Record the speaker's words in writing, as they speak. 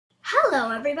Hello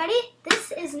everybody,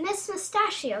 this is Miss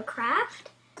Mustachio Craft,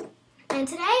 and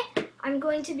today I'm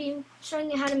going to be showing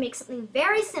you how to make something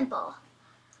very simple.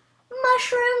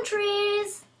 Mushroom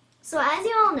trees! So as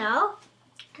you all know,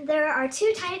 there are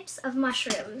two types of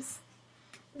mushrooms.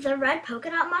 The red polka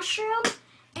dot mushroom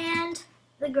and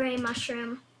the gray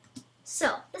mushroom.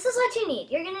 So this is what you need.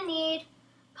 You're going to need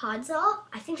podzol,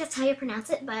 I think that's how you pronounce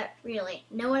it, but really,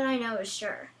 no one I know is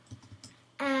sure.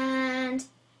 And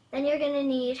then you're going to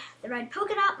need the red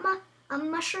polka dot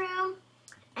mushroom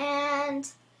and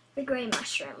the gray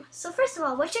mushroom. So first of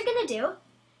all, what you're going to do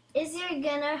is you're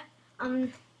going to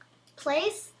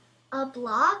place a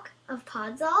block of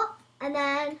podzol and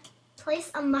then place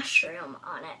a mushroom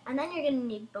on it. And then you're going to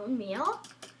need bone meal.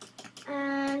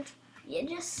 And you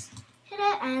just hit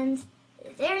it and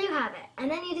there you have it. And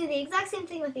then you do the exact same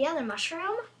thing with the other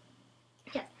mushroom.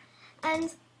 Yep.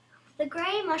 And the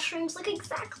gray mushrooms look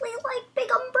exactly like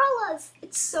big umbrellas.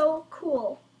 It's so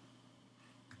cool.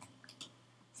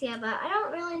 So yeah, but I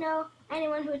don't really know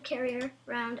anyone who would carry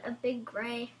around a big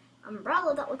gray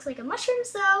umbrella that looks like a mushroom,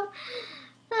 so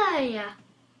yeah.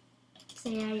 So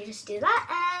yeah, you just do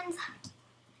that and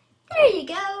there you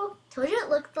go. Told you it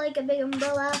looked like a big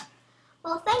umbrella.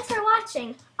 Well, thanks for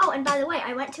watching. Oh, and by the way,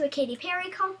 I went to a Katy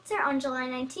Perry concert on July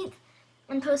 19th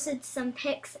and posted some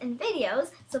pics and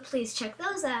videos, so please check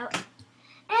those out.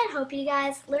 And hope you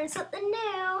guys learned something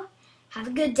new. Have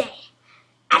a good day.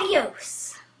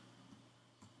 Adios!